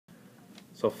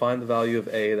So find the value of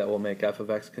a that will make f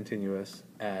of x continuous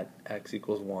at x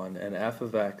equals 1, and f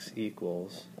of x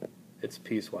equals, it's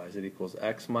piecewise, it equals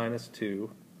x minus 2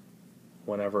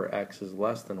 whenever x is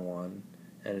less than 1,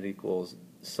 and it equals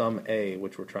sum a,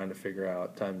 which we're trying to figure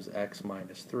out, times x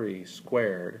minus 3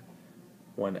 squared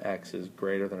when x is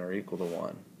greater than or equal to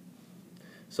 1.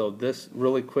 So this,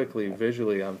 really quickly,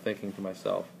 visually, I'm thinking to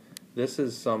myself, this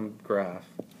is some graph.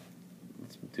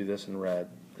 Let's do this in red.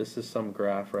 This is some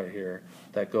graph right here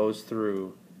that goes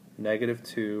through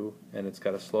 -2, and it's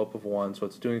got a slope of 1, so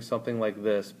it's doing something like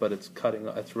this, but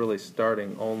it's really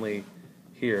starting only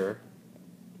here.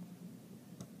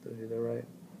 Did I do that right?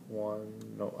 1,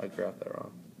 no, I graphed that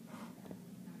wrong.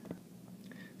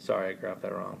 Sorry, I graphed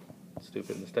that wrong.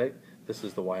 Stupid mistake. This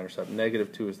is the y-intercept.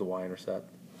 -2 is the y-intercept.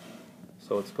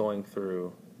 So it's going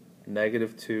through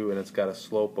 -2, and it's got a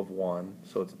slope of 1,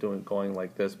 so it's going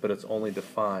like this, but it's only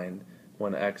defined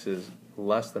when x is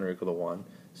less than or equal to 1.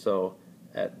 So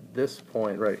at this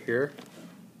point right here,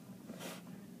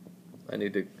 I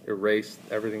need to erase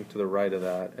everything to the right of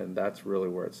that, and that's really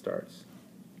where it starts.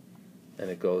 And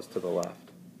it goes to the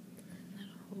left.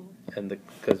 And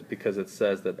because it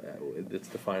says that it's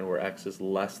defined where x is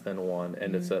less than 1,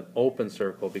 and it's an open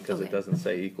circle because it doesn't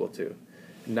say equal to.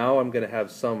 Now I'm going to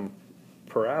have some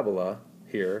parabola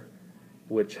here,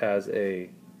 which has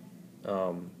a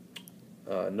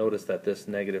notice that this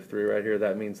 -3 right here,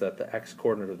 that means that the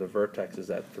x-coordinate of the vertex is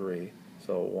at 3.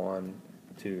 So 1,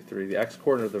 2, 3. The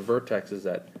x-coordinate of the vertex is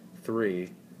at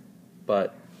 3,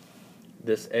 but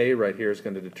this a right here is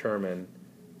going to determine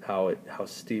how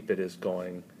steep it is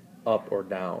going up or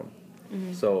down.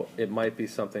 So it might be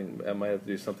something, I might have to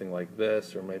do something like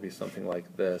this, or maybe something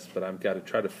like this, but I've got to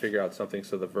try to figure out something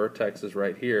so the vertex is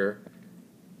right here,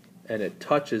 and it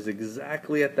touches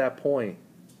exactly at that point.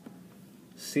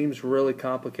 Seems really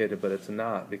complicated, but it's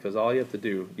not, because all you have to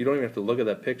do, you don't even have to look at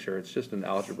that picture, it's just an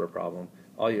algebra problem.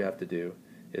 All you have to do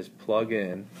is plug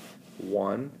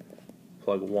 1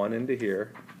 into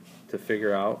here to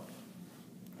figure out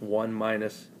 1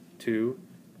 minus 2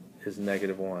 is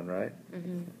 -1, right?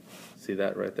 See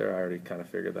that right there? I already kind of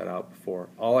figured that out before.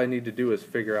 All I need to do is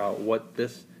figure out what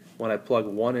this, when I plug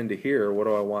 1 into here, what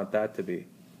do I want that to be?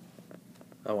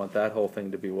 I want that whole thing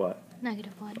to be what?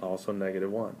 -1. Also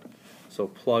 -1. So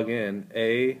plug in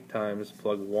a times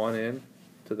plug 1 in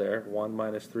to there, 1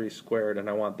 minus 3 squared, and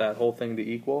I want that whole thing to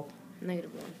equal? -1.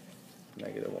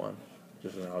 -1.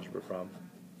 Just an algebra problem.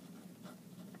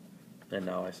 And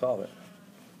now I solve it.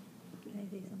 Can I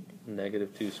say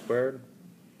something? -2 squared.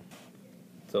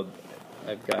 So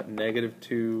I've got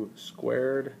 -2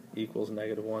 squared equals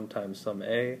 -1 times sum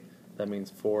a. That means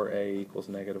 4a equals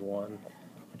 -1,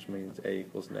 which means a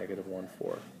equals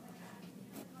 -1/4.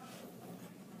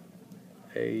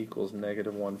 A equals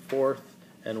 -1/4,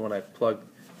 and when I plug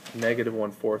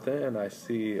 -1/4 in, I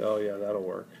see, oh yeah, that'll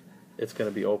work. It's going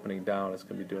to be opening down. It's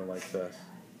going to be doing like this.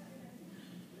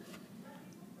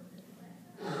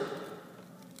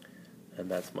 And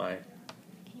that's my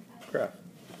graph.